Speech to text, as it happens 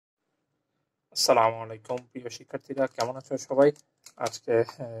আসসালামু আলাইকুম প্রিয় শিক্ষার্থীরা, কেমন আছো সবাই? আজকে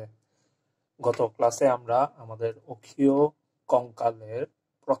গত ক্লাসে আমরা আমাদের অক্ষীয় কঙ্কালের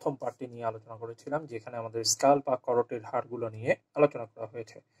প্রথম পার্টটি নিয়ে আলোচনা করেছিলাম, যেখানে আমাদের স্কাল বা করোটির হাড়গুলো নিয়ে আলোচনা করা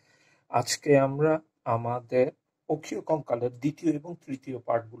হয়েছে। আজকে আমরা আমাদের অক্ষীয় কঙ্কালের দ্বিতীয় এবং তৃতীয়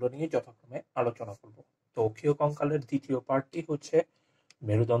পার্টগুলো নিয়ে যথাক্রমে আলোচনা করব। তো অক্ষীয় কঙ্কালের দ্বিতীয় পার্টটি হচ্ছে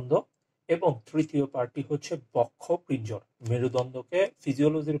মেরুদণ্ড এবং তৃতীয় পার্টটি হচ্ছে বক্ষ পিঞ্জর। মেরুদণ্ডকে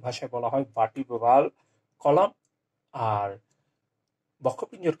ফিজিওলজির ভাষায় বলা হয় ভার্টিব্রাল কলাম, আর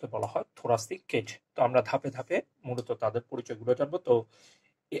বক্ষপিঞ্জরকে বলা হয় থোরাসিক কেজ। তো আমরা ধাপে ধাপে মূলত তাদের পরিচয়গুলো জানবো। তো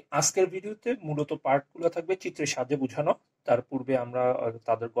আজকের ভিডিওতে মূলত পার্টগুলো থাকবে চিত্রের সাহায্যে বোঝানো। তার পূর্বে আমরা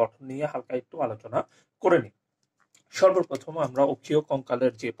তাদের গঠন নিয়ে হালকা একটু আলোচনা করে নিই। সর্বপ্রথম আমরা অক্ষীয়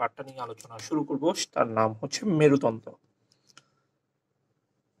কঙ্কালের যে পার্টটা নিয়ে আলোচনা শুরু করব তার নাম হচ্ছে মেরুদণ্ড।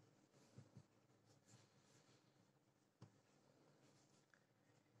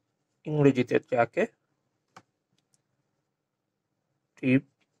 ইংরেজিতে যাকে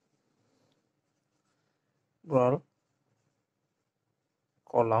ভার্টিব্রাল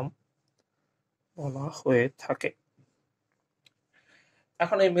কলাম বলা হয়ে থাকে।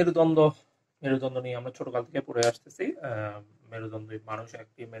 এখন এই মেরুদণ্ড নিয়ে আমরা ছোটকাল থেকে পড়ে আসতেছি। মেরুদণ্ডী মানুষ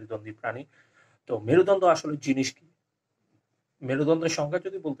একটি মেরুদণ্ডী প্রাণী। তো মেরুদণ্ড আসলে জিনিস কি? মেরুদণ্ডের সংজ্ঞা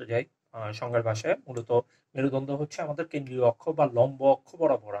যদি বলতে যাই, সংজ্ঞার ভাষায় মূলত মেরুদণ্ড হচ্ছে আমাদের কেন্দ্রীয় অক্ষ বা লম্ব অক্ষ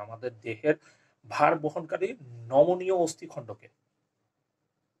বরাবর আমাদের দেহের ভার বহনকারী নমনীয় অস্থিখণ্ডকে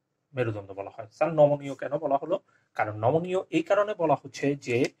মেরুদণ্ড বলা হয়। স্যার, নমনীয় কেন বলা হলো? কারণ নমনীয় এই কারণে বলা হচ্ছে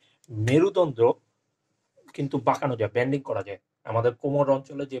যে মেরুদণ্ড কিন্তু বাঁকানো যায়, ব্যান্ডিং করা যায়। আমাদের কোমর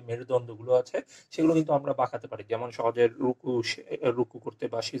অঞ্চলে যে মেরুদণ্ডগুলো আছে সেগুলো কিন্তু আমরা বাঁকাতে পারি, যেমন সহজে রুকু করতে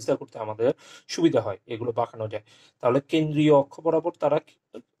বা সিজদা করতে আমাদের সুবিধা হয়, এগুলো বাঁকানো যায়। তাহলে কেন্দ্রীয় অক্ষ বরাবর তারা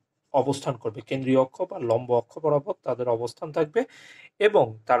অবস্থান করবে, কেন্দ্রীয় অক্ষ বা লম্ব অক্ষ বরাবর তাদের অবস্থান থাকবে, এবং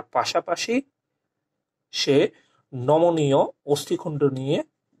তার পাশাপাশি সে নমনীয় অস্থিখণ্ড নিয়ে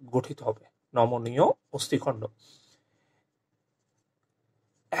গঠিত হবে। নমনীয় অস্থিখণ্ড।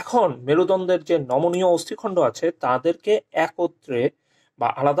 এখন মেরুদণ্ডের যে নমনীয় অস্থিখণ্ড আছে তাদেরকে একত্রে বা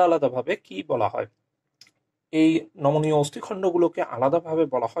আলাদা আলাদাভাবে কি বলা হয়? এই নমনীয় অস্থিখণ্ডগুলোকে আলাদাভাবে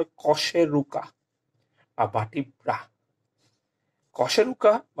বলা হয় কশেরুকা বা ভার্টিব্রা।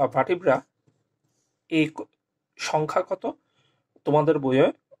 কশেরুকা বা ভার্টিব্রা এই সংখ্যা কত? তোমাদের বইয়ে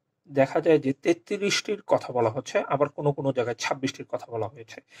দেখা যায় যে 33টির কথা বলা হচ্ছে, আবার কোনো কোনো জায়গায় 26টির কথা বলা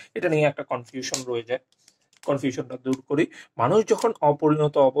হয়েছে। এটা নিয়ে একটা কনফিউশন রয়ে যায়। কনফিউশনটা দূর করি। মানুষ যখন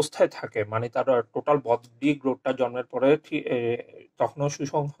অপরিণত অবস্থায় থাকে, মানে তার টোটাল বডি গ্রোথটা জন্মের পরে তখনও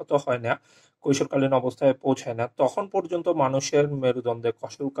সুসংহত হয় না, কৈশোরকালীন অবস্থায় পৌঁছায় না, তখন পর্যন্ত মানুষের মেরুদণ্ডে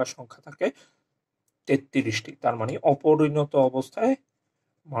কশেরুকার সংখ্যা থাকে 33টি। তার মানে অপরিণত অবস্থায়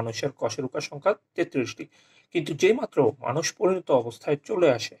মানুষের কশেরুকার সংখ্যা 33টি। কিন্তু যেই মাত্র মানুষ পরিণত অবস্থায় চলে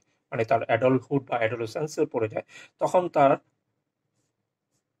আসে, মানে তার অ্যাডাল্টহুড বা অ্যাডোলেসেন্সে পড়ে যায়, তখন তার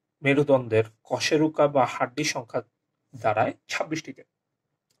মেরুদণ্ডের কশেরুকা বা হাড্ডি সংখ্যা দাঁড়ায় 26টিতে।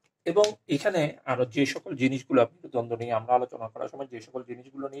 এবং এখানে আরো যে সকল জিনিসগুলো মেরুদণ্ড নিয়ে আমরা আলোচনা করার সময় যে সকল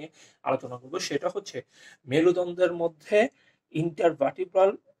জিনিসগুলো নিয়ে আলোচনা করবো সেটা হচ্ছে মেরুদণ্ডের মধ্যে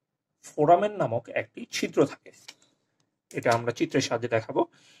ইন্টারভার্টিব্রাল ফোরামেন নামক একটি ছিদ্র থাকে। এটা আমরা চিত্রের সাহায্যে দেখাবো।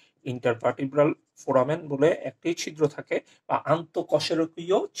 ইন্টারভার্টিব্রাল ফোরামেন বলে একটি ছিদ্র থাকে, বা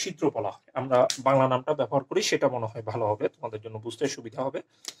আন্তঃকশেরকীয় ছিদ্র বলা হয়। আমরা বাংলা নামটা ব্যবহার করি, সেটা মনে হয় ভালো হবে, তোমাদের জন্য বুঝতে সুবিধা হবে।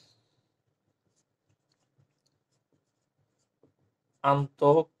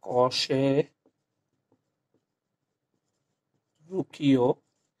 আন্তঃকশেরকীয়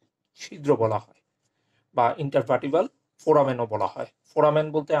ছিদ্র বলা হয়, বা ইন্টারভার্টিব্রাল ফোরামেনও বলা হয়। ফোরামেন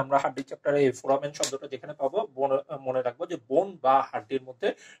বলতে আমরা হাড্ডি চ্যাপ্টারে এই ফোরামেন শব্দটা যেখানে পাবো, মনে রাখবো যে বোন বা হাড্ডির মধ্যে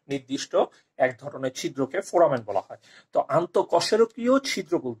নির্দিষ্ট এক ধরনের ছিদ্রকে ফোরামেন বলা হয়। তো আন্তঃকশেরকীয়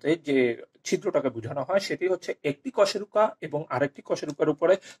ছিদ্র বলতে যে ছিদ্রটাকে বোঝানো হয় সেটি হচ্ছে একটি কশেরুকা এবং আরেকটি কশেরুকার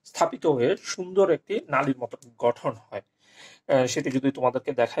উপরে স্থাপিত হয়ে সুন্দর একটি নালীর মতো গঠন হয়। সেটি যদি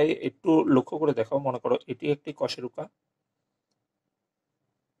তোমাদেরকে দেখাই, একটু লক্ষ্য করে দেখো। মনে করো এটি একটি কশেরুকা,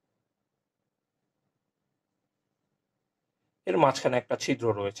 এর মাঝখানে একটা ছিদ্র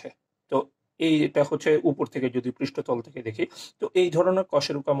রয়েছে। তো এইটা হচ্ছে উপর থেকে যদি পৃষ্ঠতল থেকে দেখি, তো এই ধরনের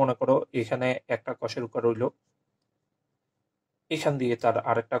কশেরুকা মনে করো এখানে একটা কশেরুকা রইল, এখান দিয়ে তার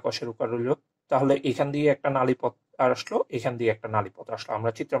আরেকটা কশেরুকা রইল, তাহলে এখান দিয়ে একটা নালীপথ আসলো, এখান দিয়ে একটা নালীপথ আসলো।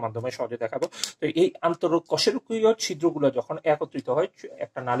 আমরা চিত্রের মাধ্যমে সহজে দেখাবো। তো এই কশেরুকীয় ছিদ্রগুলো যখন একত্রিত হয়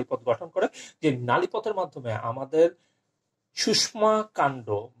একটা নালীপথ গঠন করে, যে নালীপথের মাধ্যমে আমাদের সুষমা কাণ্ড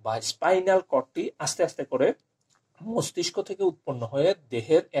বা স্পাইনাল কর্ডটি আস্তে আস্তে করে মস্তিষ্ক থেকে উৎপন্ন হয়ে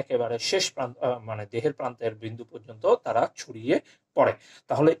দেহের একেবারে শেষ প্রান্ত মানে দেহের প্রান্তের বিন্দু পর্যন্ত তারা ছড়িয়ে পড়ে।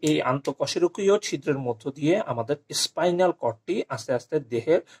 তাহলে এই আন্তঃকশেরুকীয় ছিদ্রের মধ্য দিয়ে আমাদের স্পাইনাল কর্ডটি আস্তে আস্তে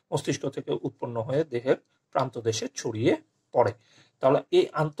দেহের মস্তিষ্ক থেকে উৎপন্ন হয়ে দেহের প্রান্ত দেশে ছড়িয়ে পড়ে। তাহলে এই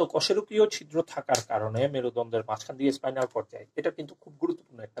আন্তঃকশেরুকীয় ছিদ্র থাকার কারণে মেরুদণ্ডের মাঝখান দিয়ে স্পাইনাল কর্ড যায়। এটা কিন্তু খুব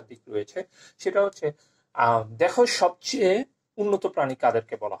গুরুত্বপূর্ণ একটা দিক রয়েছে, সেটা হচ্ছে দেখো সবচেয়ে উন্নত প্রাণী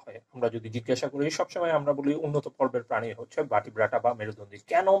কাদেরকে বলা হয়? আমরা যদি জিজ্ঞাসা করি, সবসময় আমরা বলি উন্নত পর্বের প্রাণী হচ্ছে ভার্টিব্রাটা বা মেরুদণ্ডী।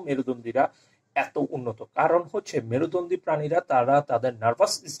 কেন মেরুদণ্ডীরা এত উন্নত? কারণ হচ্ছে মেরুদণ্ডী প্রাণীরা তারা তাদের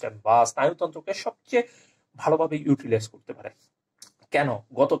নার্ভাস সিস্টেম বা স্নায়ুতন্ত্রকে সবচেয়ে ভালোভাবে ইউটিলাইজ করতে পারে। কেন?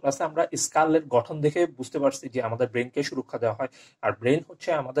 গত ক্লাসে আমরা স্কালের গঠন দেখে বুঝতে পারছি যে আমাদের ব্রেনকে সুরক্ষা দেওয়া হয়, আর ব্রেন হচ্ছে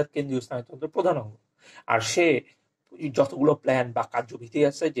আমাদের কেন্দ্রীয় স্নায়ুতন্ত্রের প্রধান অঙ্গ। আর সে যতগুলো প্ল্যান বা কার্যবিধি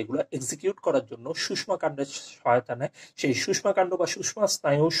আছে যেগুলো এক্সিকিউট করার জন্য সুষমাকাণ্ডের সহায়তা নেয়, সেই সুষমাকাণ্ড বা সুষমা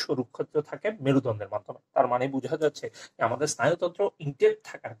স্নায়ু সুরক্ষিত থাকে মেরুদণ্ডের মাধ্যমে। তার মানে বোঝা যাচ্ছে যে আমাদের স্নায়ুতন্ত্র ইনটেক্ট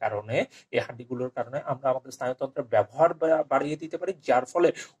থাকার কারণে, এই হাড্ডিগুলোর কারণে আমরা আমাদের স্নায়ুতন্ত্রের ব্যবহার বাড়িয়ে দিতে পারি, যার ফলে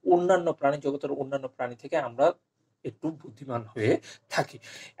অন্যান্য প্রাণী জগতের অন্যান্য প্রাণী থেকে আমরা একটু বুদ্ধিমান হয়ে থাকি।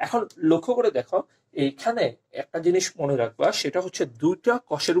 এখন লক্ষ্য করে দেখো, এইখানে একটা জিনিস মনে রাখবা, সেটা হচ্ছে দুইটা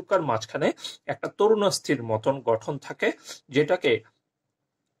কশেরুকার মাঝখানে একটা তরুণাস্থির মতন গঠন থাকে, যেটাকে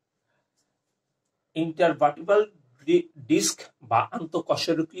ইন্টারভার্টিব্রাল ডিস্ক বা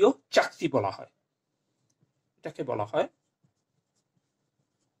আন্তঃকশেরুকীয় চাকতি বলা হয়। এটাকে বলা হয়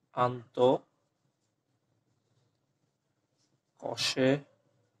আন্তঃকশেরুকীয়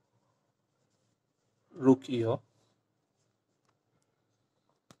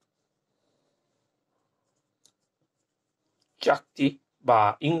চাকতি, বা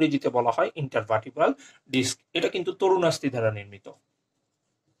ইংরেজিতে বলা হয় ইন্টারভার্টিব্রাল ডিস্ক। এটা কিন্তু তরুণাস্থি দ্বারা নির্মিত।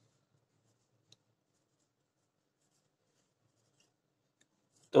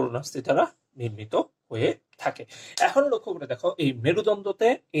 তরুণাস্থি দ্বারা নির্মিত হয়ে থাকে। এখন লক্ষ্য করে দেখো, এই মেরুদণ্ডতে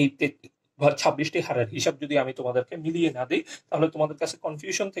এই 26টি হাড়ের হিসাব যদি আমি তোমাদেরকে মিলিয়ে না দিই, তাহলে তোমাদের কাছে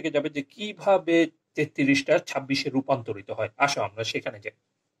কনফিউশন থেকে যাবে যে কিভাবে 33টা 26-এ রূপান্তরিত হয়। আসো আমরা সেখানে যাই।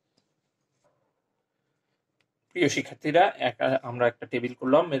 প্রিয় শিক্ষার্থীরা, আমরা একটা টেবিল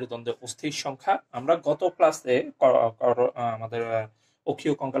করলাম মেরুদণ্ডের অস্থির সংখ্যা। আমরা গত ক্লাসে আমাদের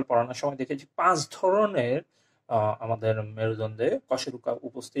অক্ষীয় কঙ্কাল পড়ানোর সময় দেখেছি 5 ধরনের আমাদের মেরুদণ্ডে কশেরুকা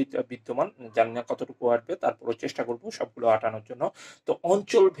উপস্থিত বিদ্যমান। জানি না কতটুকু আসবে, তারপরে চেষ্টা করব সবগুলো আটানোর জন্য। তো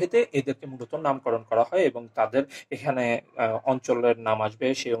অঞ্চল ভেদে এদেরকে মূলত নামকরণ করা হয়, এবং তাদের এখানে অঞ্চলের নাম আসবে,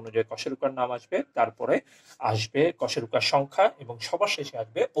 সেই অনুযায়ী কশেরুকার নাম আসবে, তারপরে আসবে কশেরুকার সংখ্যা, এবং সবার শেষে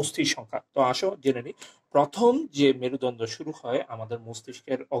আসবে অস্থির সংখ্যা। তো আসো জেনে নিই। প্রথম যে মেরুদণ্ড শুরু হয় আমাদের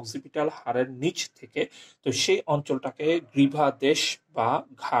মস্তিষ্কের অক্সিপিটাল হাড়ের নিচ থেকে, তো সেই অঞ্চলটাকে গ্রীবাদেশ বা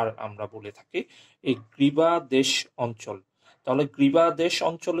ঘাড় আমরা বলে থাকি, এই গ্রীবাদেশ অঞ্চল। তাহলে গ্রীবাদেশ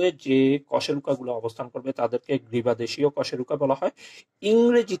অঞ্চলে যে কশেরুকাগুলো অবস্থান করবে তাদেরকে গ্রীবাদেশীয় কশেরুকা বলা হয়।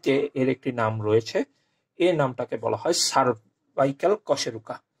 ইংরেজিতে এর একটি নাম রয়েছে, এর নামটাকে বলা হয় সার্ভাইকাল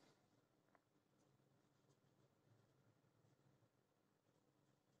কশেরুকা।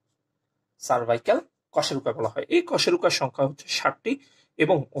 সার্ভাইকাল কশেরুকা বলা হয়। এই কশেরুকার সংখ্যা হচ্ছে 60টি,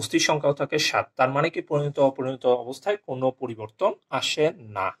 এবং অস্থির সংখ্যাও থাকে 7। তার মানে কি পরিণত অপরিণত অবস্থায় কোনো পরিবর্তন আসে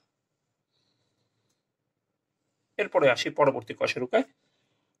না। এরপরে আসি পরবর্তী কশেরুকায়।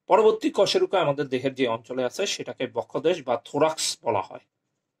 পরবর্তী কশেরুকা আমাদের দেহের যে অঞ্চলে আছে সেটাকে বক্ষদেশ বা থোরাক্স বলা হয়।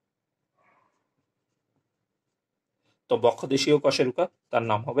 তো বক্ষদেশীয় কশেরুকা তার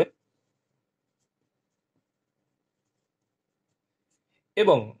নাম হবে।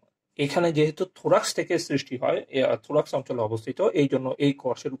 এবং এখানে যেহেতু থোরাক্স থেকে সৃষ্টি হয়, থোরাক্স অঞ্চলে অবস্থিত, এই জন্য এই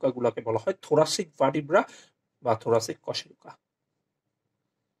কশেরুকা গুলাকে বলা হয় থোরাসিক ভার্টিব্রা বা থোরাসিক কশেরুকা।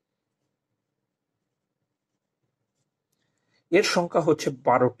 এর সংখ্যা হচ্ছে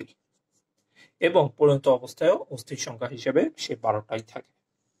 12টি, এবং পরিণত অবস্থায় অস্থির সংখ্যা হিসেবে সে 12টাই থাকে।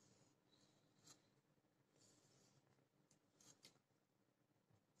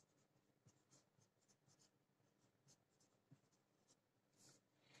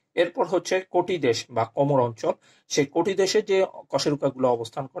 এরপর হচ্ছে কটিদেশ বা কোমর অঞ্চল। সেই কটিদেশে যে কশেরুকাগুলো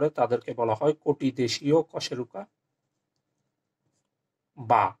অবস্থান করে তাদেরকে বলা হয় কটিদেশীয় কশেরুকা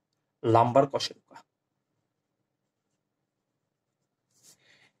বা লাম্বার কশেরুকা।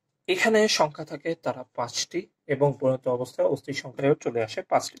 এখানে সংখ্যা থাকে তারা 5টি, এবং পরিণত অবস্থায় অস্থির সংখ্যায়ও চলে আসে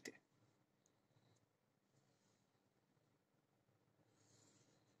 5টিতে।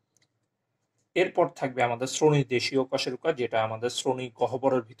 এরপর থাকবে আমাদের শ্রোণীদেশীয় কশেরুকা, যেটা আমাদের শ্রোণী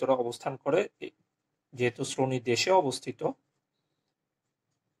গহ্বরের ভিতরে অবস্থান করে। যেহেতু শ্রোণী দেশে অবস্থিত,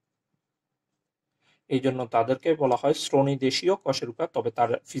 এই জন্য তাদেরকে বলা হয় শ্রোণীদেশীয় কশেরুকা। তবে তার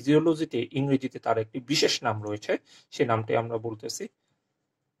ফিজিওলজিতে ইংরেজিতে তার একটি বিশেষ নাম রয়েছে, সে নামটি আমরা বলতেছি।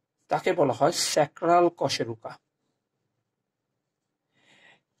 তাকে বলা হয় স্যাক্রাল কশেরুকা।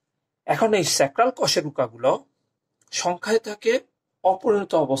 এখন এই স্যাক্রাল কশেরুকাগুলো সংখ্যায় থাকে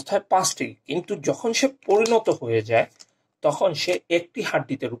অপরিণত অবস্থায় 5টি, কিন্তু যখন সে পরিণত হয়ে যায় তখন সে একটি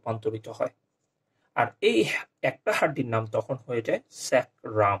হাড্ডিতে রূপান্তরিত হয়, আর এই একটা হাড্ডির নাম তখন হয়ে যায়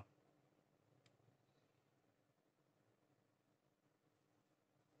স্যাক্রাম।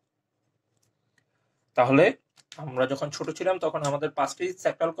 তাহলে আমরা যখন ছোট ছিলাম তখন আমাদের 5টি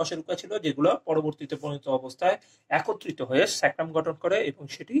স্যাক্রাল কশেরুকা ছিল, যেগুলো পরবর্তীতে পরিণত অবস্থায় একত্রিত হয়ে স্যাক্রাম গঠন করে, এবং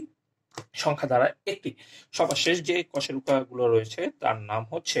সেটি সংখ্যা দ্বারা একটি। সবার শেষ যে কশেরুকা গুলো রয়েছে তার নাম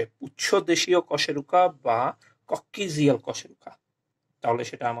হচ্ছে পুচ্ছদেশীয় কশেরুকা বা কক্কিজিয়াল কশেরুকা। তাহলে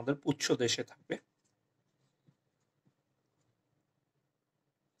সেটা আমাদের পুচ্ছ দেশে থাকবে।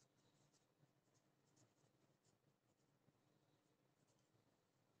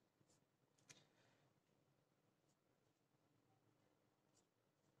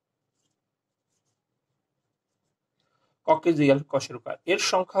 ককেজিয়াল কশেরুকা এর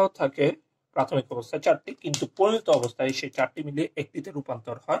সংখ্যাও থাকে প্রাথমিক অবস্থায় 4টি, কিন্তু পরিণত অবস্থায় সেই 4টি মিলিয়ে একটিতে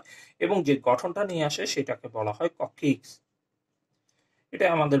রূপান্তর হয়, এবং যে গঠনটা নিয়ে আসে সেটাকে বলা হয় ককিক্স। এটা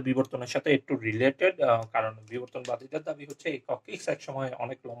আমাদের বিবর্তনের সাথে একটু রিলেটেড, কারণ বিবর্তনবাদীদের দাবি হচ্ছে এই ককিক্স এক সময়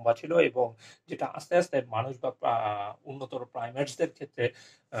অনেক লম্বা ছিল, এবং যেটা আস্তে আস্তে মানুষ বা উন্নতর প্রাইমেটসদের ক্ষেত্রে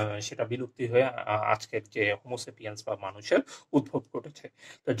সেটা বিলুপ্তি হয়ে আজকের যে হোমোসেপিয়েন্স বা মানুষের উদ্ভব ঘটেছে।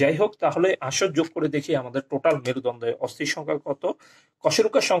 তো যাই হোক, তাহলে আসর যোগ করে দেখি আমাদের টোটাল মেরুদণ্ডে অস্থির সংখ্যা কত।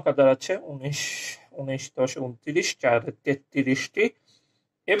 কশেরুকার সংখ্যা দাঁড়াচ্ছে 19, 19 10 29, 4 33টি,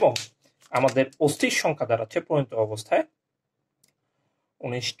 এবং আমাদের অস্থির সংখ্যা দাঁড়াচ্ছে পরিণত অবস্থায়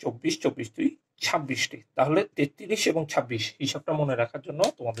 19, 24, 24 2 26টি। তাহলে 33 এবং 26 হিসাবটা মনে রাখার জন্য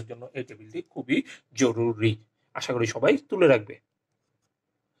তোমাদের জন্য এই টেবিলটি খুবই জরুরি। আশা করি সবাই তুলে রাখবে।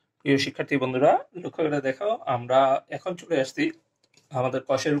 প্রিয় শিক্ষার্থী বন্ধুরা, লক্ষ্য করে দেখো, আমরা এখন চলে আসছি আমাদের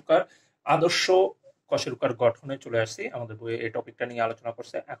কশেরুকার আদর্শ কশেরুকার গঠনে চলে আসছি। আমাদের বইয়ে এই টপিকটা নিয়ে আলোচনা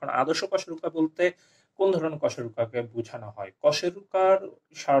করছে। এখন আদর্শ কশেরুকা বলতে কোন ধরনের কশেরুকাকে বোঝানো হয়? কশেরুকার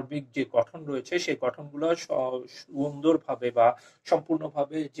সার্বিক যে গঠন রয়েছে সেই গঠনগুলো সুন্দরভাবে বা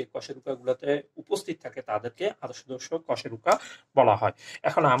সম্পূর্ণভাবে যে কশেরুকাগুলোতে উপস্থিত থাকে তাদেরকে আদর্শ কশেরুকা বলা হয়।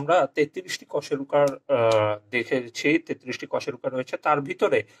 এখন আমরা 33টি কশেরুকার দেখেছি, 33টি কশেরুকা রয়েছে, তার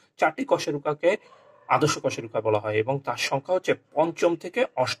ভিতরে 4টি কশেরুকাকে আদর্শ কশেরুকা বলা হয়, এবং তার সংখ্যা হচ্ছে 5ম থেকে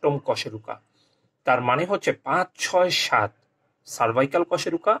 8ম কশেরুকা। তার মানে হচ্ছে 5, 6, 7 সার্ভাইকাল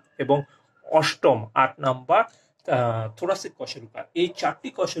কশেরুকা, এবং 8ম 8 নাম্বার থোরাসিক কশেরুকা। এই 4টি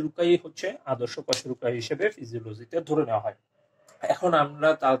কশেরুকাই হচ্ছে আদর্শ কশেরুকা হিসেবে ফিজিওলজিতে ধরে নেওয়া হয়। এখন আমরা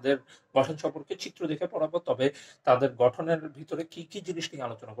তাদের গঠন সম্পর্কে চিত্র দেখে পড়াবো, তবে তাদের গঠনের ভিতরে কি কি জিনিস নিয়ে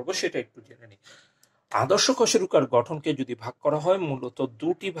আলোচনা করবো সেটা একটু জেনে নিই। আদর্শ কশেরুকার গঠনকে যদি ভাগ করা হয়, মূলত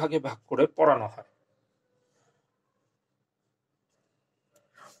 2টি ভাগে ভাগ করে পড়ানো হয়।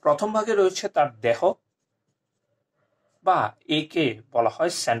 প্রথম ভাগে রয়েছে তার দেহ, বা একে বলা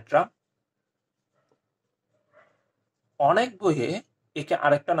হয় সেন্ট্রাম। অনেক বইয়ে একে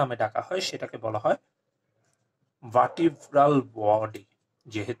আরেকটা নামে ডাকা হয়, সেটাকে বলা হয় ভার্টিব্রাল বডি,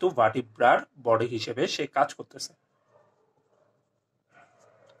 যেহেতু ভার্টিব্রার বডি হিসেবে সে কাজ করতেছে।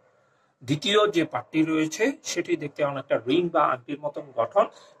 দ্বিতীয় যে পার্টটি রয়েছে সেটি দেখতে অনেকটা রিং বা আংটির মতন গঠন,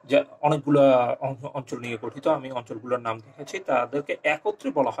 যা অনেকগুলো অঞ্চল নিয়ে গঠিত। আমি অঞ্চলগুলোর নাম দেখেছি, তাদেরকে একত্রে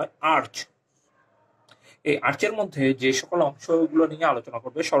বলা হয় আর্চ। এই আর্চের মধ্যে যে সকল অংশগুলো নিয়ে আলোচনা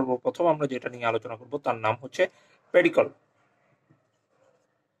করবে, সর্বপ্রথম আমরা যেটা নিয়ে আলোচনা করব তার নাম হচ্ছে পেডিকল।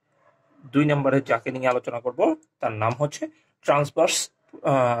 2 নম্বরে যাকে নিয়ে আলোচনা করব তার নাম হচ্ছে ট্রান্সভার্স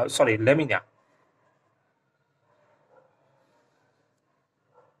লেমিনা।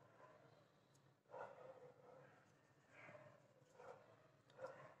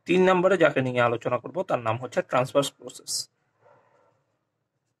 3 নম্বরে যাকে নিয়ে আলোচনা করব তার নাম হচ্ছে ট্রান্সভার্স প্রসেস।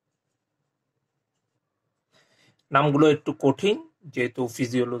 নামগুলো একটু কঠিন, যেহেতু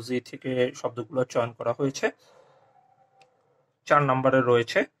ফিজিওলজি থেকে শব্দগুলো চয়ন করা হয়েছে। 4 নম্বরে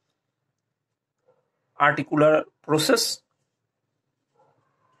রয়েছে আর্টিকুলার প্রসেস।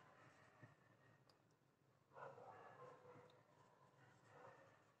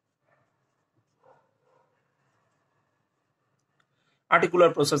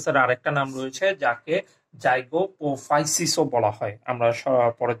 আর্টিকুলার প্রসেসের আরেকটা নাম রয়েছে যাকে জাইগোপোফাইসিসও বলা হয়। আমরা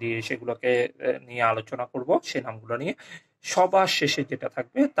পরে দিয়ে সেগুলোকে নিয়ে আলোচনা করব, সে নামগুলো নিয়ে। সবার শেষে যেটা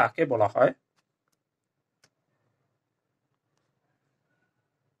থাকবে তাকে বলা হয়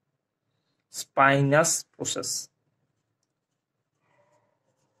স্পাইনাস প্রসেস।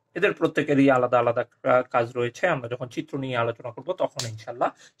 এদের প্রত্যেকেরই আলাদা আলাদা কাজ রয়েছে। আমরা যখন চিত্র নিয়ে আলোচনা করব তখন ইনশাল্লাহ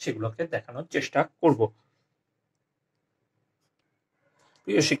সেগুলোকে দেখানোর চেষ্টা করব।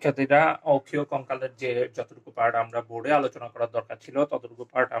 প্রিয় শিক্ষার্থীরা, অক্ষীয় কঙ্কালের যে যতটুকু পার্ট আমরা বোর্ডে আলোচনা করার দরকার ছিল ততটুকু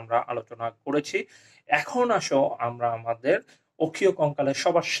পার্ট আমরা আলোচনা করেছি। এখন আসো আমরা আমাদের অক্ষীয় কঙ্কালের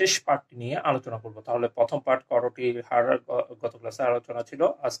সবার শেষ পার্টটি নিয়ে আলোচনা করব। তাহলে প্রথম পার্ট করোটির হাড় গত ক্লাসে আলোচনা ছিল,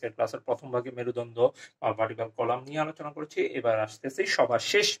 আজকের ক্লাসের প্রথম ভাগে মেরুদণ্ড আর ভার্টিব্রাল কলাম নিয়ে আলোচনা করেছি। এবার আসতেছি সবার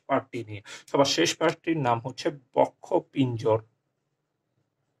শেষ পার্টটি নিয়ে। সবার শেষ পার্টটির নাম হচ্ছে বক্ষপিঞ্জর।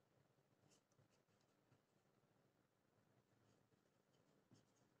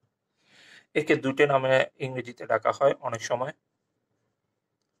 একে দুটো নামে ইংরেজিতে ডাকা হয় অনেক সময়।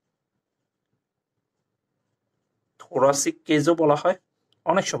 থোরাসিক কেজও বলা হয়,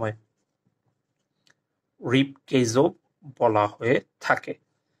 অনেক সময় রিব কেজও বলা হয়ে থাকে।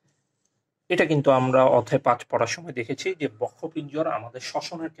 এটা কিন্তু আমরা অধ্যায় 5 পড়ার সময় দেখেছি যে বক্ষপিঞ্জর আমাদের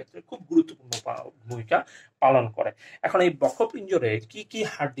শ্বসনের ক্ষেত্রে খুব গুরুত্বপূর্ণ ভূমিকা পালন করে। এখন এই বক্ষপিঞ্জরে কি কি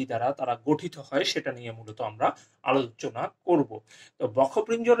হাড্ডি দ্বারা তারা গঠিত হয় সেটা নিয়ে মূলত আমরা আলোচনা করব। তো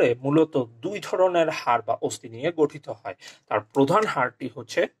বক্ষপিঞ্জরে মূলত দুই ধরনের হাড় বা অস্থি নিয়ে গঠিত হয়। তার প্রধান হাড়টি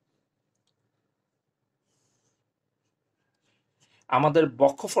হচ্ছে আমাদের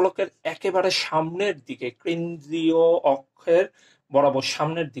বক্ষফলকের একেবারে সামনের দিকে, কেন্দ্রীয় অক্ষের বরাবর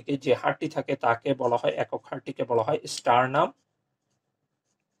সামনের দিকে যে হাড়টি থাকে তাকে বলা হয়, একক হাড়টিকে বলা হয় স্টার্নাম।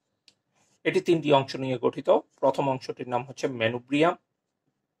 এটি 3টি অংশ নিয়ে গঠিত। প্রথম অংশটির নাম হচ্ছে ম্যানুব্রিয়াম,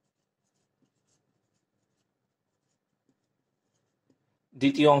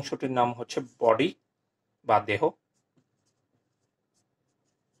 দ্বিতীয় অংশটির নাম হচ্ছে বডি বা দেহ,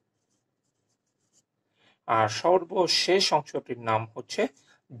 আর সর্বশেষ অংশটির নাম হচ্ছে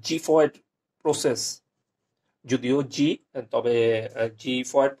জিফয়েড প্রসেস। যদিও জি, তবে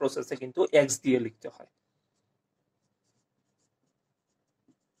জিফয়েড প্রসেসে কিন্তু এক্স দিয়ে লিখতে হয়।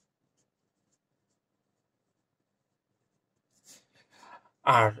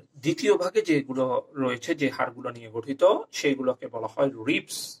 আর দ্বিতীয় ভাগে যেগুলো রয়েছে, যে হাড়গুলো নিয়ে গঠিত, সেগুলোকে বলা হয়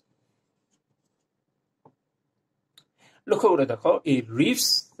রিবস। লক্ষ্য করে দেখো, এই রিবস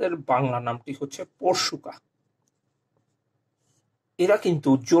এর বাংলা নামটি হচ্ছে পরশুকা। এরা কিন্তু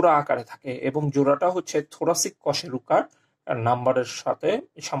জোড়া আকারে থাকে এবং জোড়াটা হচ্ছে থোরাসিক কশেরুকার নাম্বারের সাথে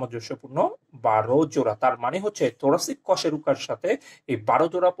সামঞ্জস্যপূর্ণ 12 জোড়া। তার মানে হচ্ছে থোরাসিক কশেরুকার সাথে এই 12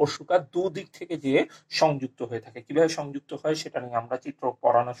 জোড়া পরশুকা দুদিক থেকে যে সংযুক্ত হয়ে থাকে। কিভাবে সংযুক্ত হয় সেটা নিয়ে আমরা চিত্র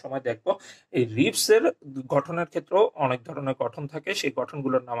পড়ানোর সময় দেখব। এই রিবস এর গঠনের ক্ষেত্রেও অনেক ধরনের গঠন থাকে, সেই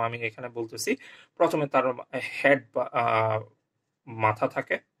গঠনগুলোর নাম আমি এখানে বলতেছি। প্রথমে তার হেড বা মাথা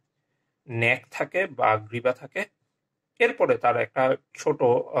থাকে, নেক থাকে বা গ্রীবা থাকে। এরপরে তার একটা ছোট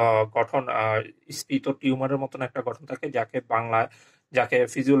গঠন, স্ফীত টিউমারের মতন একটা গঠন থাকে, যাকে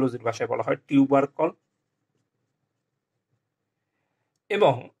ফিজিওলজির ভাষায় বলা হয় টিউবারকল।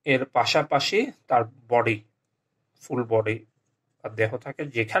 এবং এর পাশাপাশি তার বডি, ফুল বডি দেহ থাকে,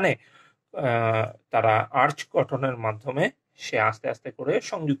 যেখানে তারা আর্চ গঠনের মাধ্যমে সে আস্তে আস্তে করে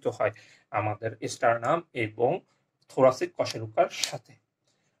সংযুক্ত হয় আমাদের স্টার্নাম এবং থোরাসিক কশেরুকার সাথে।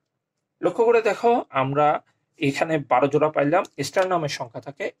 লক্ষ্য করে দেখো, আমরা এখানে 12 জোড়া পাইলাম, স্টার্নামের সংখ্যা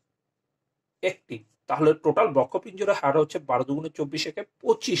থাকে একটি। তাহলে টোটাল বক্ষপিঞ্জরের হাড় হচ্ছে 12 দুগুণে 24 একে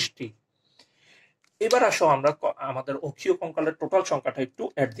 25টি। এবার আসো আমরা আমাদের অক্ষীয় কঙ্কালের টোটাল সংখ্যাটা একটু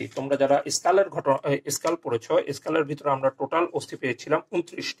অ্যাড দিই। তোমরা যারা স্কাল পড়েছো, স্কালের ভিতরে আমরা টোটাল অস্থি পেয়েছিলাম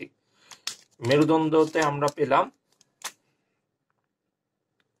 29টি। মেরুদণ্ডতে আমরা পেলাম,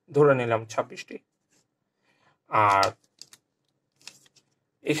 ধরে নিলাম 26টি, আর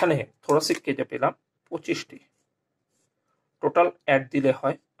এখানে থোরাসিক কেজে পেলাম 25টি। টোটাল অ্যাড দিলে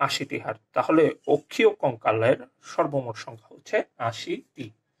হয় 80টি হাড়। তাহলে অক্ষীয় কঙ্কালের সর্বমোট সংখ্যা হচ্ছে 80টি,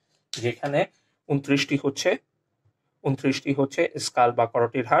 যেখানে 29টি হচ্ছে স্কাল বা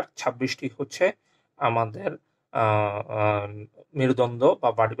করটির হাড়, 26টি হচ্ছে আমাদের মেরুদণ্ড বা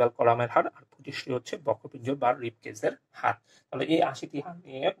ভার্টিব্রাল কলামের হাড়, আর 25টি হচ্ছে বক্ষপিঞ্জর বা রিব কেজের হাড়। তাহলে এই 80টি হাড়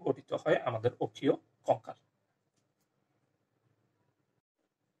নিয়ে গঠিত হয় আমাদের অক্ষীয় কঙ্কাল।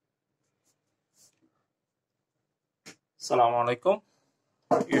 আসসালামু আলাইকুম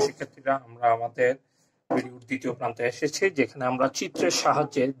প্রিয় শিক্ষার্থীরা, আমরা আমাদের ভিডিওর দ্বিতীয় প্রান্তে এসেছি, যেখানে আমরা চিত্রের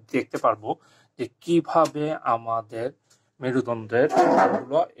সাহায্যে দেখতে পারবো যে কিভাবে আমাদের মেরুদণ্ডের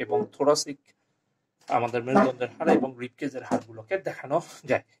হাড়গুলো এবং থোরাসিক, আমাদের মেরুদণ্ডের হাড় এবং রিবকেজের হাড়গুলোকে দেখানো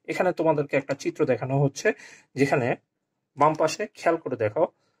যায়। এখানে তোমাদেরকে একটা চিত্র দেখানো হচ্ছে, যেখানে বাম পাশে খেয়াল করে দেখো,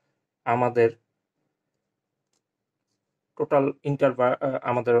 আমাদের টোটাল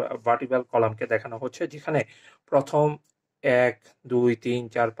আমাদের ভার্টিব্রাল কলামকে দেখানো হচ্ছে, যেখানে প্রথম 1, 2, 3,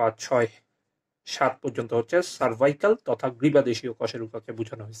 4, 5, 6, 7 পর্যন্ত হচ্ছে সার্ভাইকাল তথা গ্রীবাদেশীয় কশেরুকাকে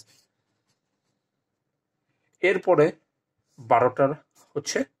বোঝানো হয়েছে। এরপরে 12টার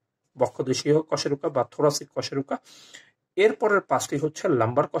হচ্ছে বক্ষদেশীয় কশেরুকা বা থোরাসিক কশেরুকা। এরপরের 5টি হচ্ছে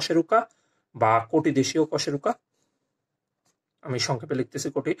লাম্বার কশেরুকা বা কোটিদেশীয় কশেরুকা। আমি সংক্ষেপে লিখতেছি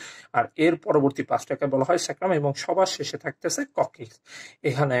কোটি। আর এর পরবর্তী পাঁচটাকে বলা হয় স্যাক্রাম এবং সবার শেষে থাকতেছে ককিস।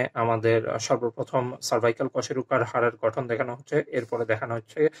 এখানে আমাদের সর্বপ্রথম সার্ভাইকাল কশেরুকার হাড়ের গঠন দেখানো হচ্ছে, এরপরে দেখানো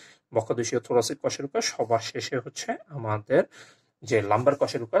হচ্ছে বক্ষদেশীয় থোরাসিক কশেরুকা, সবার শেষে হচ্ছে আমাদের যে লাম্বার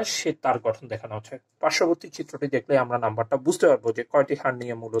কশেরুকা সে তার গঠন দেখানো হচ্ছে। পার্শ্ববর্তী চিত্রটি দেখলে আমরা নাম্বারটা বুঝতে পারবো যে কয়টি হাড়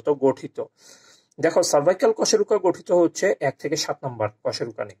নিয়ে মূলত গঠিত। দেখো সার্ভাইকাল কশেরুকা গঠিত হচ্ছে 1 থেকে 7 নম্বর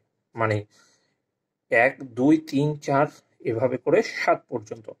কশেরুকা নিয়ে, মানে 1 2 3 4 এভাবে করে 7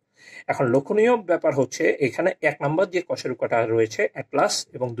 পর্যন্ত। এখন লক্ষণীয় ব্যাপার হচ্ছে এখানে 1 নম্বর যে কশেরুকাটা রয়েছে অ্যাটলাস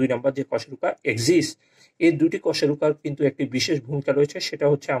এবং 2 নম্বর যে কশেরুকা এক্সিস, এই দুটি কশেরুকার কিন্তু একটি বিশেষ ভূমিকা রয়েছে, সেটা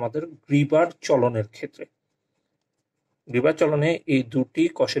হচ্ছে আমাদের গ্রীবার চলনের ক্ষেত্রে। গ্রীবার চলনে এই দুটি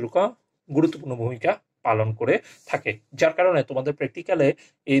কশেরুকা গুরুত্বপূর্ণ ভূমিকা পালন করে থাকে, যার কারণে তোমাদের প্র্যাকটিক্যালে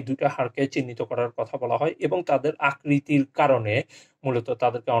এই দুটো হাড়কে চিহ্নিত করার কথা বলা হয় এবং তাদের আকৃতির কারণে মূলত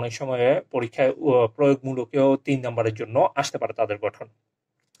তাদেরকে অনেক সময় পরীক্ষায় প্রয়োগমূলকেও 3 নম্বরের জন্য আসতে পারে তাদের গঠন।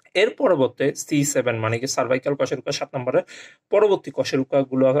 এর পরবর্তী C7 মানে কি সার্ভাইকাল কশেরুকা 7 নম্বরের পরবর্তী কশেরুকা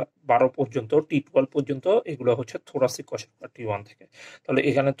গুলো 12 পর্যন্ত T12 পর্যন্ত, এগুলো হচ্ছে থোরাসিক কশেরুকা T1 থেকে। তাহলে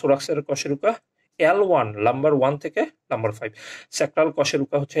এখানে থোরাক্সের কশেরুকা L1 নাম্বার 1 থেকে নাম্বার 5, স্যাক্রাল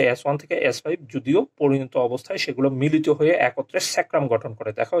কশেরুকা হচ্ছে S1 থেকে S5, যদিও পরিণত অবস্থায় সেগুলো মিলিত হয়ে একত্রে স্যাক্রাম গঠন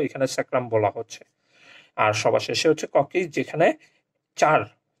করে। দেখো এখানে স্যাক্রাম বলা হচ্ছে। আর সবার শেষে হচ্ছে ককিস, যেখানে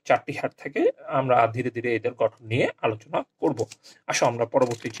চারটি হাড় থেকে। আমরা ধীরে ধীরে এদের গঠন নিয়ে আলোচনা করব। আসো আমরা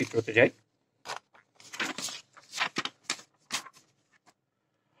পরবর্তী চিত্রতে যাই।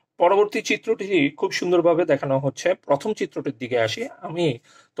 পরবর্তী চিত্রটি খুব সুন্দরভাবে দেখানো হচ্ছে। প্রথম চিত্রটির দিকে আসি। আমি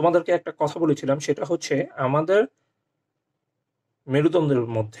তোমাদেরকে একটা কথা বলেছিলাম, সেটা হচ্ছে আমাদের মেরুদণ্ডের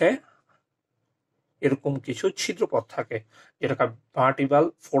মধ্যে এরকম কিছু ছিদ্রপথ থাকে, যেটাকে ভার্টিব্রাল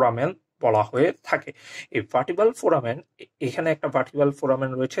ফোরামেন বলা হয়ে থাকে। এই ভার্টিব্রাল ফোরামেন, এখানে একটা ভার্টিব্রাল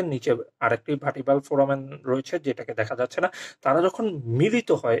ফোরামেন রয়েছে, নিচে আরেকটি ভার্টিব্রাল ফোরামেন রয়েছে যেটাকে দেখা যাচ্ছে না। তারা যখন মিলিত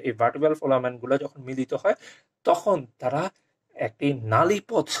হয়, এই ভার্টিব্রাল ফোরামেন গুলো যখন মিলিত হয়, তখন তারা একটি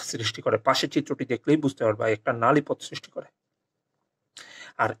নালীপথ সৃষ্টি করে। পাশের চিত্রটি দেখলেই বুঝতে পারবা, একটা নালীপথ সৃষ্টি করে।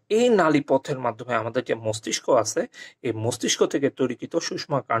 আর এই নালীপথের মাধ্যমে আমাদের যে মস্তিষ্ক আছে, এই মস্তিষ্ক থেকে তৈরিকৃত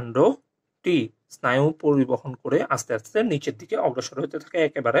সুষমাকাণ্ডটি স্নায়ু পরিবহন করে আস্তে আস্তে নিচের দিকে অগ্রসর হতে থাকে,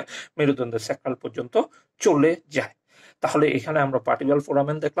 একেবারে মেরুদণ্ডের স্যাক্রাল পর্যন্ত চলে যায়। তাহলে এখানে আমরা ভার্টিব্রাল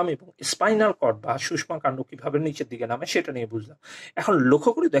ফোরামেন দেখলাম এবং স্পাইনাল কর্ড বা সুষমাকাণ্ড কিভাবে নিচের দিকে নামে সেটা নিয়ে বুঝলাম। এখন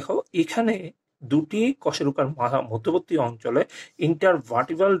লক্ষ্য করে দেখো, এখানে দুটি কশেরুকার মধ্যবর্তী অঞ্চলে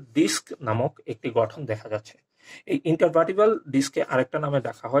ইন্টারভার্টিব্রাল ডিস্ক নামক একটি গঠন দেখা যাচ্ছে। এই ইন্টারভার্টিব্রাল ডিস্কে আরেকটা নামে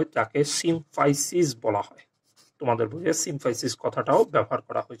ডাকা হয়, যাকে সিমফাইসিস বলা হয়। তোমাদের বইয়ে সিমফাইসিস কথাটাও ব্যবহার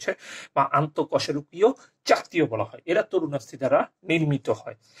করা হয়েছে, বা আন্তঃকশেরুকীয় চাকতিও বলা হয়। এরা তরুণাস্থি দ্বারা নির্মিত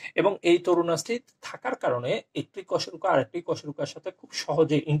হয় এবং এই তরুণাস্থি থাকার কারণে একটি কশেরুকা আরেকটি কশেরুকার সাথে খুব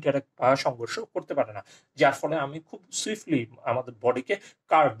সহজে ইন্টারাক্ট বা সংঘর্ষ করতে পারে না, যার ফলে আমি খুব সুইফটলি আমাদের বডিকে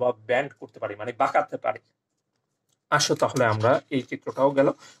কার্ভ বা ব্যান্ড করতে পারি, মানে বাঁকাতে পারি। আসো তাহলে আমরা এই চিত্রটাও গেল,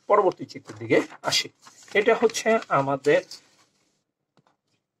 পরবর্তী চিত্রের দিকে আসি। এটা হচ্ছে আমাদের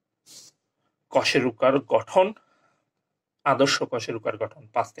কশেরুকার গঠন, আদর্শ কশেরুকার গঠন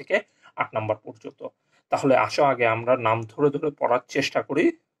 5 থেকে 8 নম্বর পর্যন্ত। তাহলে আসো আগে আমরা নাম ধরে ধরে পড়ার চেষ্টা করি।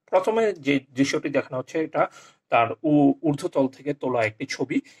 প্রথমে যে দৃশ্যটি দেখানো হচ্ছে, এটা তার ঊর্ধ্বতল থেকে তোলা একটি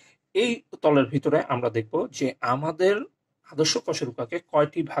ছবি। এই তলের ভিতরে আমরা দেখব যে আমাদের আদর্শ কশেরুকাকে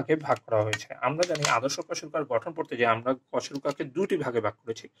কয়টি ভাগে ভাগ করা হয়েছে। আমরা জানি আদর্শ কশেরুকার গঠন পড়তে যে আমরা কশেরুকাকে দুটি ভাগে ভাগ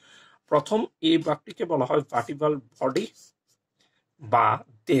করেছি। প্রথম এই ভাগটিকে বলা হয় ভার্টিব্রাল বডি বা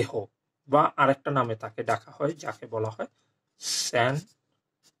দেহ, বা আরেকটা নামে তাকে ডাকা হয় যাকে বলা হয়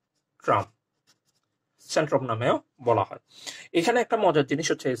সেন্ট্রাম নামেও বলা হয়। এখানে একটা মজার জিনিস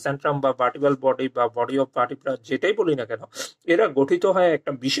হচ্ছে, সেন্ট্রাম বা ভার্টিব্রাল বডি বা বডি অফ ভার্টিব্রা যেটাই বলি না কেন, এরা গঠিত হয়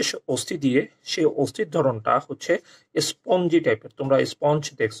একটা বিশেষ অস্থি দিয়ে। সেই অস্থির ধরনটা হচ্ছে স্পঞ্জি টাইপের। তোমরা স্পঞ্জ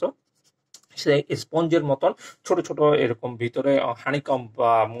দেখছো, সেই স্পঞ্জের মতন ছোট ছোট এরকম ভিতরে হানিকম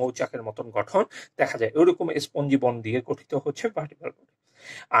বা মৌচাকের মতন গঠন দেখা যায়। ওইরকম স্পঞ্জি বন দিয়ে গঠিত হচ্ছে ভার্টিব্রাল বডি।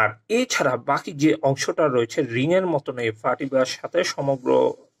 আর এছাড়া বাকি যে অংশটা রয়েছে রিং এর মতন এই ভার্টিব্রার সাথে সমগ্র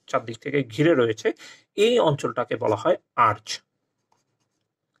চারদিক থেকে ঘিরে রয়েছে, এই অঞ্চলটাকে বলা হয় আর্চ।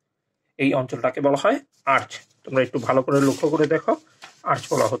 এই অঞ্চলটাকে বলা হয় আর্চ। তোমরা একটু ভালো করে লক্ষ্য করে দেখো, আর্চ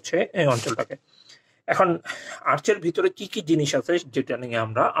বলা হচ্ছে এই অঞ্চলটাকে। এখন আর্চের ভিতরে কি কি জিনিস আছে যেটা নিয়ে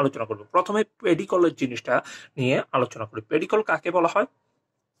আমরা আলোচনা করব। প্রথমে পেডিকলের জিনিসটা নিয়ে আলোচনা করি। পেডিকল কাকে বলা হয়?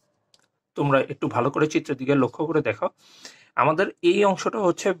 তোমরা একটু ভালো করে চিত্রের দিকে লক্ষ্য করে দেখো। আমাদের এই অংশটা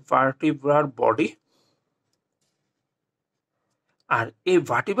হচ্ছে ভার্টিব্রাল বডি, আর এই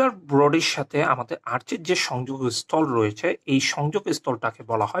ভার্টিব্রাল বডির সাথে আমাদের আর্চের যে সংযোগ স্থল রয়েছে, এই সংযোগ স্থলটাকে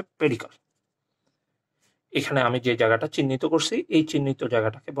বলা হয় পেডিকল। এখানে আমি যে জায়গাটা চিহ্নিত করছি, এই চিহ্নিত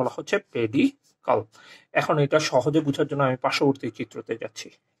জায়গাটাকে বলা হচ্ছে পেডিকল। কাল। এখন এটা সহজে বোঝার জন্য আমি পার্শ্ববর্তী চিত্রতে যাচ্ছি।